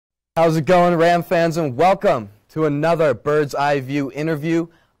How's it going, Ram fans, and welcome to another Bird's Eye View interview.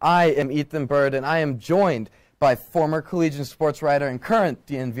 I am Ethan Bird, and I am joined by former Collegian sports writer and current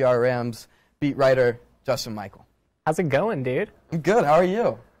DNVR Rams beat writer, Justin Michael. How's it going, dude? I'm good. How are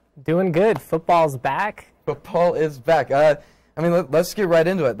you? Doing good. Football's back. Football is back. Let's get right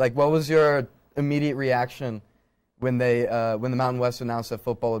into it. Like, what was your immediate reaction when the Mountain West announced that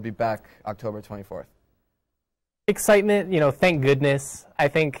football would be back October 24th? Excitement, thank goodness. I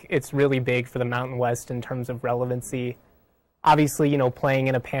think it's really big for the Mountain West in terms of relevancy. Obviously, playing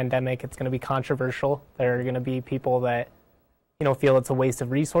in a pandemic, it's going to be controversial. There are going to be people that, feel it's a waste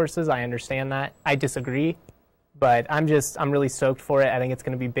of resources. I understand that. I disagree. But I'm really stoked for it. I think it's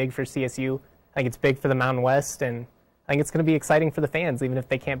going to be big for CSU. I think it's big for the Mountain West, and I think it's going to be exciting for the fans, even if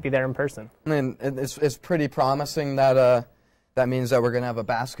they can't be there in person. I mean, it's pretty promising that that means that we're going to have a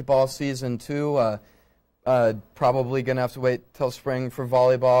basketball season too. Probably going to have to wait till spring for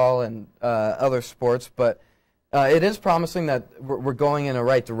volleyball and other sports, but it is promising that we're going in the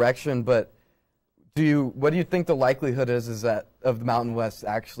right direction. But what do you think the likelihood is that of the Mountain West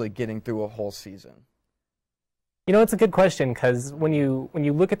actually getting through a whole season? It's a good question, because when you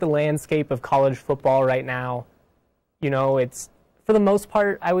look at the landscape of college football right now, it's, for the most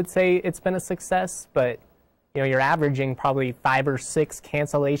part, I would say it's been a success, but you're averaging probably 5 or 6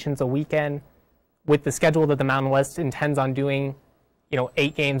 cancellations a weekend. With the schedule that the Mountain West intends on doing,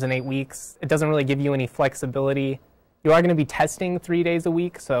 8 games in 8 weeks, it doesn't really give you any flexibility. You are going to be testing 3 days a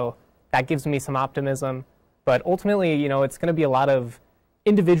week, so that gives me some optimism. But ultimately, it's going to be a lot of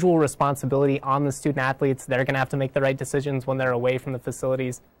individual responsibility on the student athletes. They're going to have to make the right decisions when they're away from the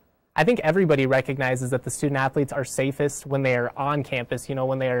facilities. I think everybody recognizes that the student athletes are safest when they are on campus,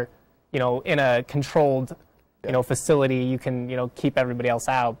 when they're, in a controlled, facility. You can, keep everybody else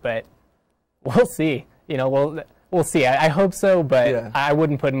out, but we'll see. We'll see. I hope so, but yeah. I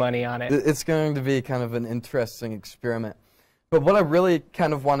wouldn't put money on it. It's going to be kind of an interesting experiment. But what I really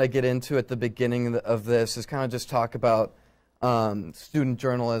kind of want to get into at the beginning of this is kind of just talk about student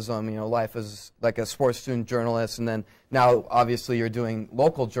journalism, life as like a sports student journalist, and then now obviously you're doing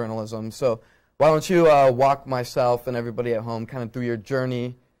local journalism. So why don't you walk myself and everybody at home kind of through your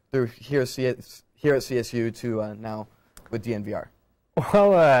journey through here at CSU to now with DNVR?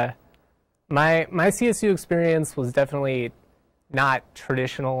 Well, my CSU experience was definitely not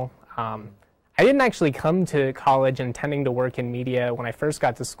traditional. I didn't actually come to college intending to work in media. When I first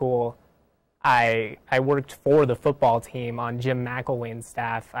got to school, I worked for the football team on Jim McElwain's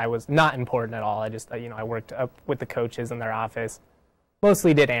staff. I was not important at all. I worked up with the coaches in their office.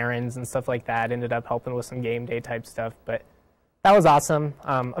 Mostly did errands and stuff like that. Ended up helping with some game day type stuff, but that was awesome.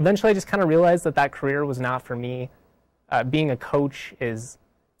 Eventually I just kind of realized that career was not for me. Being a coach is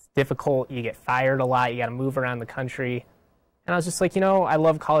difficult. You get fired a lot. You got to move around the country. And I was just like, I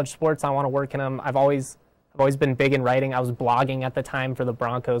love college sports. I want to work in them. I've always been big in writing. I was blogging at the time for the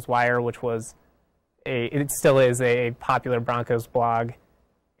Broncos Wire, which was it still is a popular Broncos blog.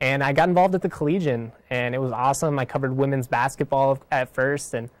 And I got involved at the Collegian, and it was awesome. I covered women's basketball at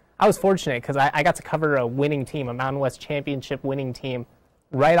first, and I was fortunate because I got to cover a winning team, a Mountain West championship winning team,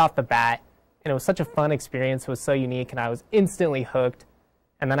 right off the bat. And it was such a fun experience. It was so unique, and I was instantly hooked.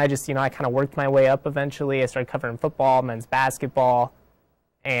 And then I just, I kind of worked my way up eventually. I started covering football, men's basketball.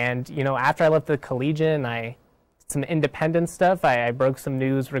 And, after I left the Collegian, I did some independent stuff. I broke some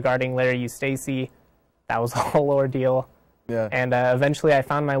news regarding Larry Eustachy. That was a whole ordeal. Yeah. And eventually I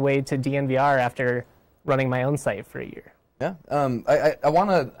found my way to DNVR after running my own site for a year. Yeah.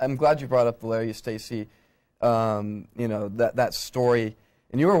 I'm glad you brought up the Larry Eustachy, that story.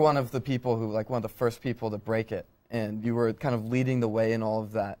 And you were one of the people who, one of the first people to break it. And you were kind of leading the way in all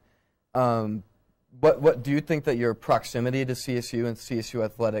of that. What do you think that your proximity to CSU and CSU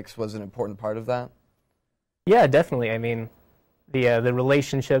Athletics was an important part of that? Yeah, definitely. I mean, the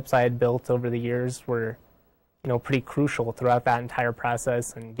relationships I had built over the years were, pretty crucial throughout that entire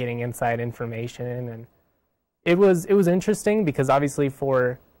process and getting inside information. And it was interesting because obviously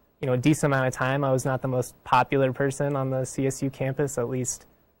for a decent amount of time I was not the most popular person on the CSU campus, at least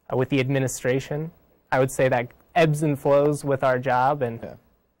with the administration. I would say that ebbs and flows with our job, and yeah.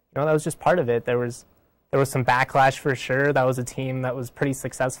 That was just part of it. There was some backlash for sure. That was a team that was pretty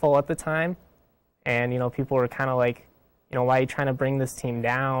successful at the time, and people were kind of like, why are you trying to bring this team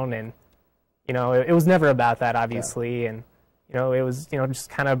down? And it was never about that, obviously, yeah. And it was just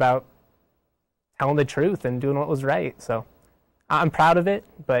kind of about telling the truth and doing what was right. So I'm proud of it,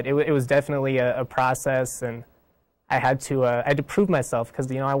 but it was definitely a process, and I had to prove myself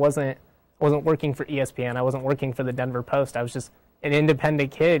because I wasn't working for ESPN. I wasn't working for the Denver Post. I was just an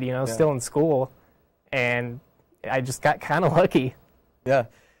independent kid, yeah. Still in school, and I just got kind of lucky. Yeah.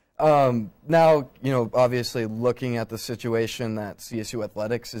 Now, obviously looking at the situation that CSU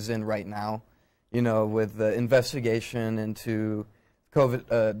Athletics is in right now, with the investigation into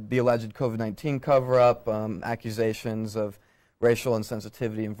the alleged COVID-19 cover-up, accusations of racial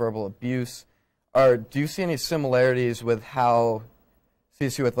insensitivity and verbal abuse, do you see any similarities with how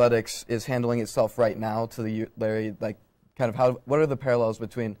CSU Athletics is handling itself right now to the Larry, what are the parallels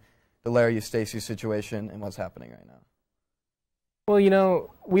between the Larry Eustachy situation and what's happening right now? Well,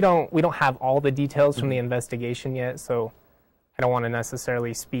 we don't have all the details from the investigation yet, so I don't want to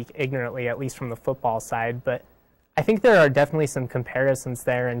necessarily speak ignorantly, at least from the football side, but I think there are definitely some comparisons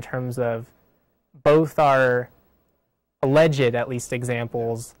there in terms of both our alleged, at least,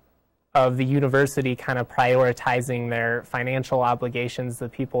 examples of the university kind of prioritizing their financial obligations, the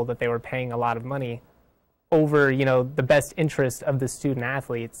people that they were paying a lot of money, over, the best interest of the student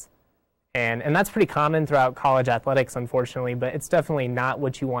athletes. And that's pretty common throughout college athletics, unfortunately, but it's definitely not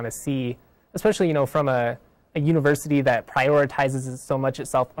what you want to see, especially, from a university that prioritizes so much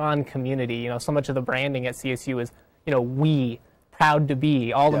itself on community. So much of the branding at CSU is, we, proud to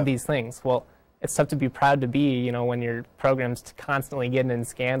be, all of these things. Well, it's tough to be proud to be, when your program's constantly getting in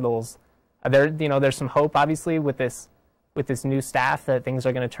scandals. There's some hope, obviously, with this new staff that things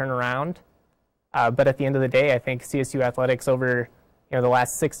are going to turn around. But at the end of the day, I think CSU Athletics over the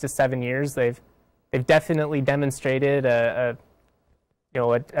last 6 to 7 years, they've definitely demonstrated a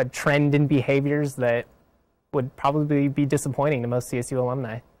trend in behaviors that would probably be disappointing to most CSU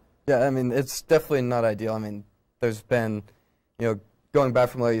alumni. Yeah, it's definitely not ideal. There's been, going back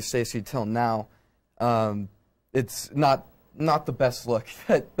from Larry Eustachy till now, it's not the best look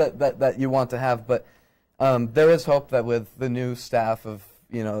that you want to have, but there is hope that with the new staff of,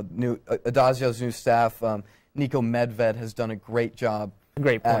 Adazio's new staff, Nico Medved has done a great job.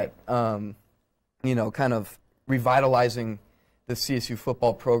 Great point. At, kind of revitalizing the CSU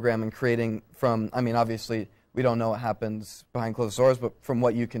football program and creating from, obviously we don't know what happens behind closed doors, but from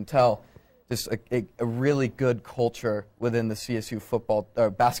what you can tell, just a really good culture within the CSU football or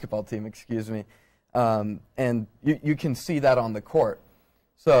basketball team, excuse me, and you can see that on the court.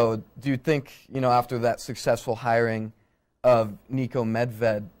 So, do you think after that successful hiring of Nico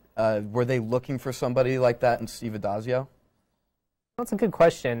Medved, were they looking for somebody like that in Steve Adazio? That's a good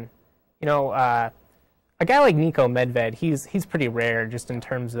question. A guy like Nico Medved, he's pretty rare just in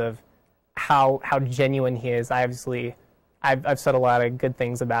terms of how genuine he is. I've said a lot of good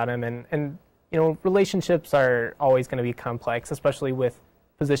things about him, and relationships are always going to be complex, especially with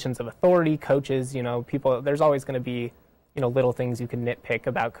positions of authority, coaches, people. There's always going to be little things you can nitpick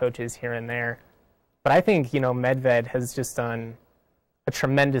about coaches here and there. But I think Medved has just done a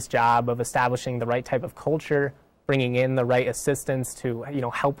tremendous job of establishing the right type of culture, bringing in the right assistants to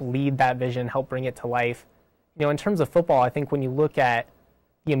help lead that vision, help bring it to life. In terms of football, I think when you look at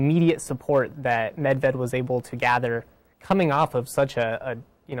the immediate support that Medved was able to gather coming off of such a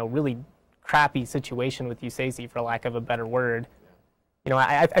really crappy situation with Eustachy, for lack of a better word,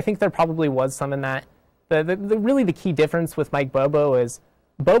 I think there probably was some in that. Really the key difference with Mike Bobo is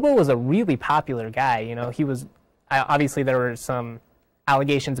Bobo was a really popular guy. He was, obviously there were some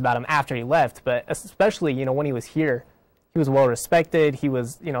allegations about him after he left, but especially, when he was here, he was well respected. He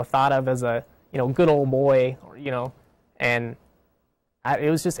was, thought of as a, good old boy, and it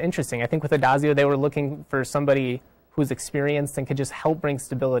was just interesting. I think with Adazio, they were looking for somebody who's experienced and could just help bring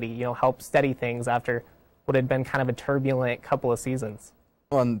stability, help steady things after what had been kind of a turbulent couple of seasons.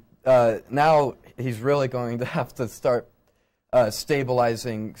 Well, now he's really going to have to start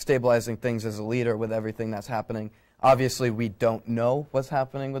stabilizing things as a leader with everything that's happening. Obviously, we don't know what's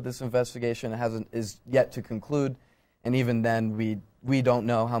happening with this investigation. It is yet to conclude, and even then, we don't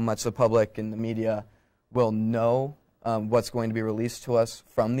know how much the public and the media will know what's going to be released to us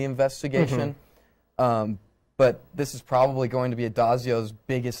from the investigation. But this is probably going to be Adazio's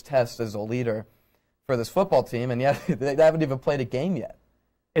biggest test as a leader for this football team, and yet they haven't even played a game yet.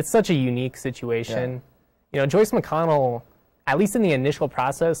 It's such a unique situation. Yeah. Joyce McConnell, at least in the initial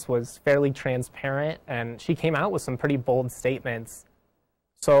process, was fairly transparent, and she came out with some pretty bold statements.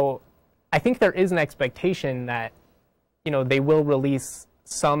 So I think there is an expectation that, they will release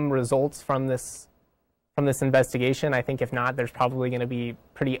some results from this investigation. I think if not, there's probably going to be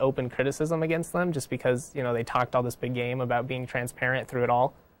pretty open criticism against them just because, they talked all this big game about being transparent through it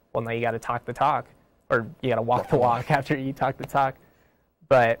all. Well, now you got to talk the talk, or you got to walk the walk after you talk the talk.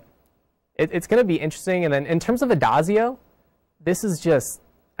 But it's going to be interesting. And then in terms of Adazio, this is just,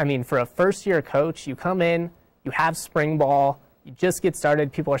 for a first-year coach, you come in, you have spring ball, you just get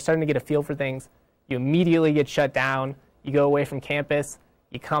started, people are starting to get a feel for things, you immediately get shut down, you go away from campus,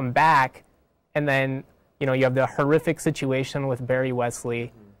 you come back, and then, you have the horrific situation with Barry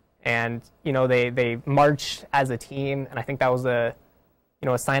Wesley, and they marched as a team, and I think that was a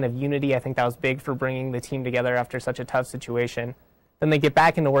sign of unity. I think that was big for bringing the team together after such a tough situation. Then they get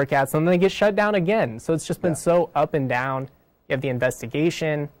back into workouts, and then they get shut down again. So it's just been so up and down. You have the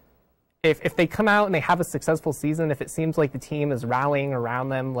investigation. If they come out and they have a successful season, if it seems like the team is rallying around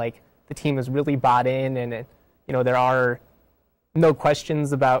them, like the team is really bought in, and there are no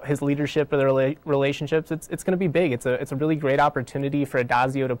questions about his leadership or their relationships, it's going to be big. It's a really great opportunity for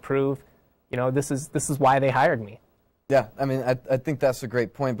Adazio to prove, this is why they hired me. Yeah, I mean, I think that's a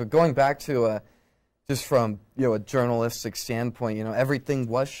great point. But going back to just from a journalistic standpoint, everything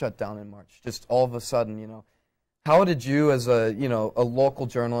was shut down in March. Just all of a sudden, how did you, as a a local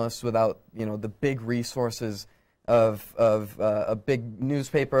journalist without the big resources of a big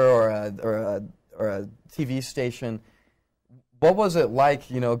newspaper or a TV station, what was it like,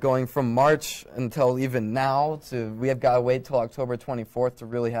 going from March until even now to we have got to wait till October 24th to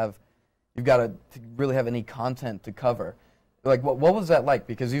really have any content to cover? Like, what was that like?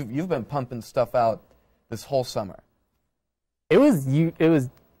 Because you've been pumping stuff out this whole summer. It was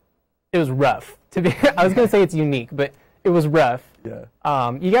rough. I was going to say it's unique, but it was rough. Yeah.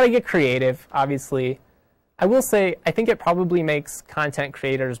 You got to get creative, obviously. I will say I think it probably makes content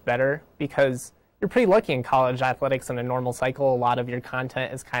creators better because you're pretty lucky in college athletics in a normal cycle. A lot of your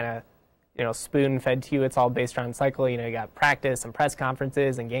content is kind of spoon-fed to you. It's all based around cycle. You got practice and press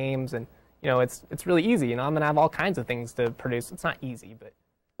conferences and games, and it's really easy. I'm gonna have all kinds of things to produce. It's not easy, but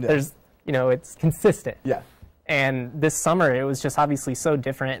there's it's consistent. Yeah. And this summer it was just obviously so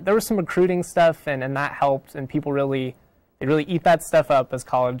different. There was some recruiting stuff, and that helped, and people really eat that stuff up as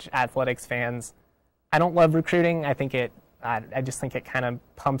college athletics fans. I don't love recruiting. I just think it kind of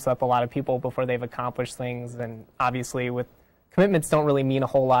pumps up a lot of people before they've accomplished things, and obviously with commitments don't really mean a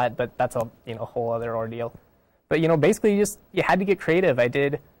whole lot, but that's a whole other ordeal. But basically you had to get creative. I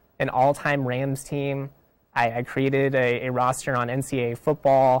did an all-time Rams team. I created a roster on NCAA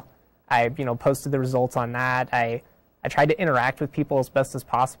football. I posted the results on that. I tried to interact with people as best as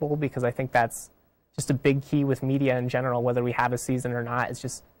possible because I think that's just a big key with media in general, whether we have a season or not. It's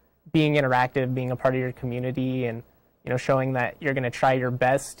just being interactive, being a part of your community, and showing that you're going to try your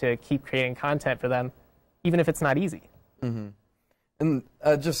best to keep creating content for them, even if it's not easy. Mm-hmm. And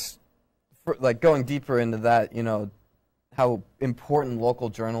just going deeper into that, how important local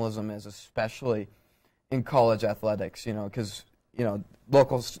journalism is, especially in college athletics. Because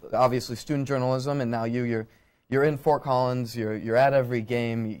local, obviously student journalism, and now you're in Fort Collins. You're at every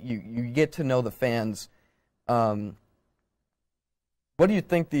game. You get to know the fans. What do you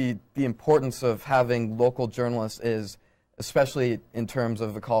think the importance of having local journalists is, especially in terms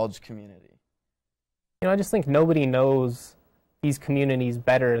of the college community? I just think nobody knows these communities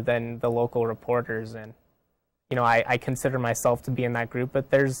better than the local reporters, and I consider myself to be in that group. But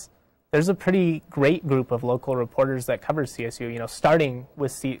there's a pretty great group of local reporters that cover CSU. Starting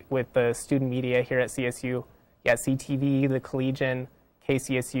with the student media here at CSU, you got CTV, the Collegian,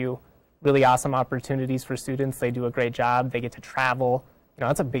 KCSU. Really awesome opportunities for students. They do a great job. They get to travel.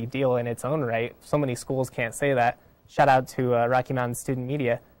 That's a big deal in its own right. So many schools can't say that. Shout out to Rocky Mountain Student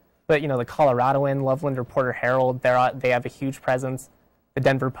Media. But, the Coloradoan, Loveland Reporter Herald, they have a huge presence. The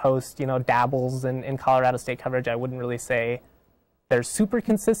Denver Post, dabbles in Colorado State coverage. I wouldn't really say they're super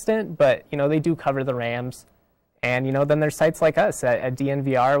consistent, but, they do cover the Rams. And, then there's sites like us at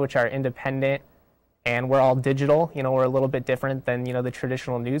DNVR, which are independent, and we're all digital. We're a little bit different than, the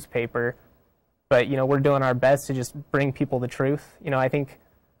traditional newspaper. But, we're doing our best to just bring people the truth. I think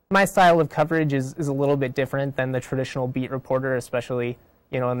my style of coverage is a little bit different than the traditional beat reporter, especially,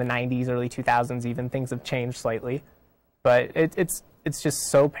 in the 90s, early 2000s even. Things have changed slightly. But it's just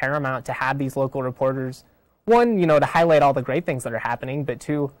so paramount to have these local reporters. One, to highlight all the great things that are happening, but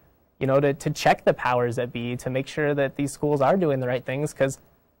two, to check the powers that be, to make sure that these schools are doing the right things, because,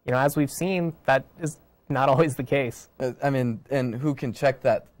 as we've seen, that is not always the case. I mean, and who can check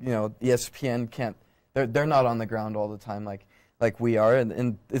that? ESPN can't. They're not on the ground all the time like we are,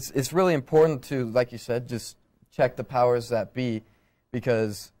 and it's really important to, like you said, just check the powers that be,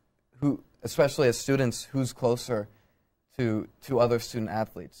 because especially as students, who's closer to other student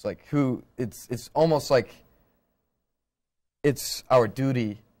athletes? Like it's almost like it's our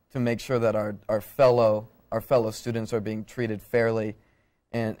duty to make sure that our fellow students are being treated fairly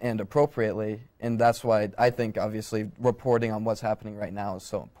and appropriately, and that's why I think obviously reporting on what's happening right now is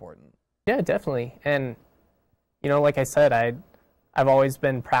so important. Yeah, definitely. And like I said, I've always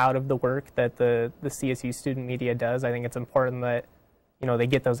been proud of the work that the CSU student media does. I think it's important that they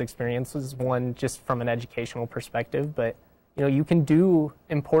get those experiences, one, just from an educational perspective, but you can do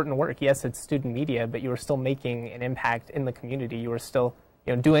important work. Yes, it's student media, but you are still making an impact in the community. You are still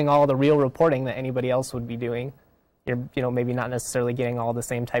doing all the real reporting that anybody else would be doing. You're maybe not necessarily getting all the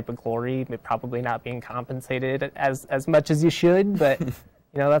same type of glory, but probably not being compensated as much as you should, but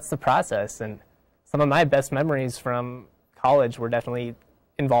that's the process. And some of my best memories from college were definitely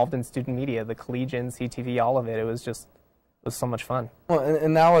involved in student media, the Collegian, CTV, all of it. It was so much fun. Well,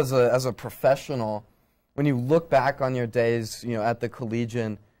 and now as a professional, when you look back on your days, at the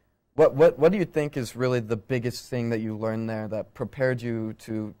Collegian, what do you think is really the biggest thing that you learned there that prepared you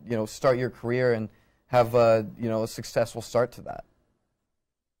to, start your career and have a successful start to that?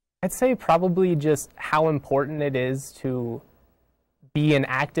 I'd say probably just how important it is to be an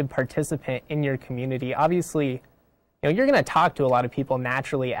active participant in your community. Obviously, you're going to talk to a lot of people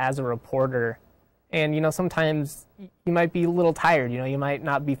naturally as a reporter, and sometimes you might be a little tired. You might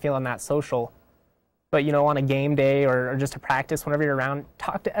not be feeling that social, but on a game day or just a practice, whenever you're around,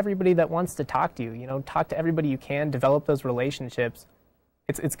 talk to everybody that wants to talk to you. Talk to everybody you can, develop those relationships.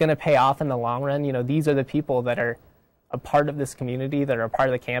 It's going to pay off in the long run. These are the people that are a part of this community, that are a part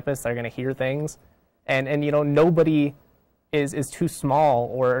of the campus, that are going to hear things, and nobody is too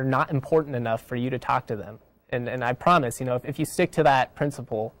small or not important enough for you to talk to them. And I promise, if you stick to that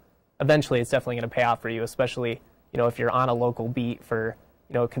principle, eventually it's definitely going to pay off for you, especially, if you're on a local beat for,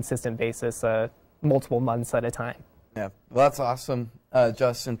 a consistent basis, multiple months at a time. Yeah, well, that's awesome,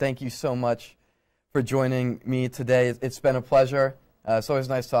 Justin. Thank you so much for joining me today. It's been a pleasure. It's always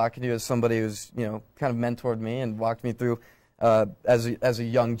nice talking to you as somebody who's, kind of mentored me and walked me through as a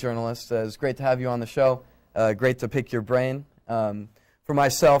young journalist. It's great to have you on the show. Great to pick your brain. For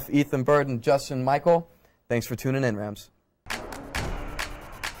myself, Ethan Bird, and Justin Michael, thanks for tuning in, Rams.